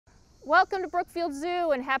Welcome to Brookfield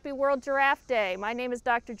Zoo and happy World Giraffe Day. My name is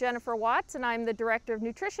Dr. Jennifer Watts and I'm the Director of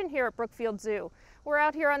Nutrition here at Brookfield Zoo. We're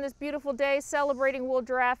out here on this beautiful day celebrating World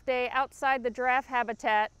Giraffe Day outside the giraffe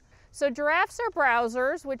habitat. So giraffes are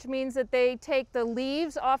browsers, which means that they take the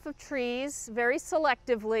leaves off of trees very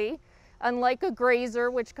selectively, unlike a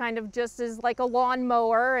grazer, which kind of just is like a lawn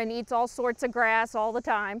mower and eats all sorts of grass all the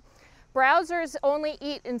time. Browsers only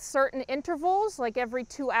eat in certain intervals, like every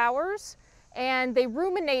 2 hours. And they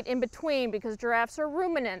ruminate in between because giraffes are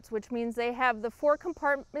ruminants, which means they have the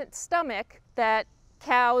 4-compartment stomach that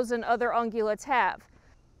cows and other ungulates have.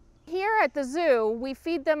 Here at the zoo, we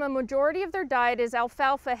feed them a majority of their diet is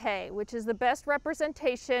alfalfa hay, which is the best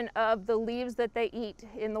representation of the leaves that they eat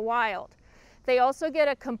in the wild. They also get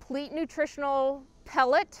a complete nutritional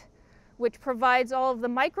pellet, which provides all of the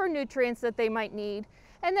micronutrients that they might need.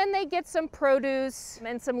 And then they get some produce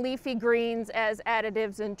and some leafy greens as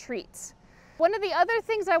additives and treats. One of the other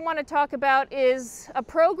things I want to talk about is a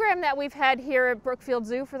program that we've had here at Brookfield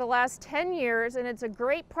Zoo for the last 10 years, and it's a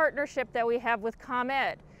great partnership that we have with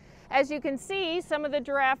ComEd. As you can see, some of the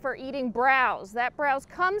giraffe are eating browse. That browse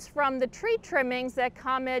comes from the tree trimmings that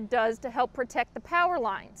ComEd does to help protect the power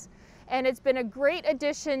lines. And it's been a great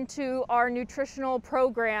addition to our nutritional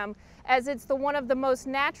program, as it's one of the most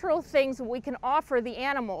natural things that we can offer the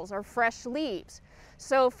animals are fresh leaves.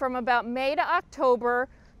 So from about May to October,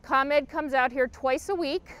 ComEd comes out here twice a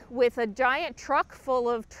week with a giant truck full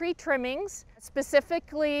of tree trimmings,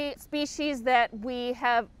 specifically species that we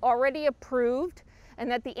have already approved and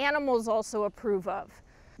that the animals also approve of.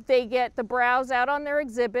 They get the browse out on their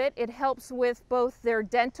exhibit. It helps with both their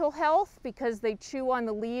dental health because they chew on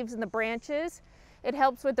the leaves and the branches. It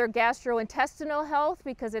helps with their gastrointestinal health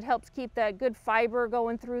because it helps keep that good fiber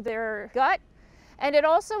going through their gut. And it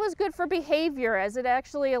also is good for behavior, as it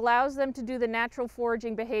actually allows them to do the natural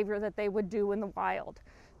foraging behavior that they would do in the wild.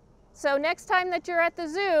 So next time that you're at the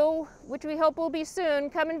zoo, which we hope will be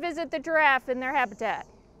soon, come and visit the giraffe in their habitat.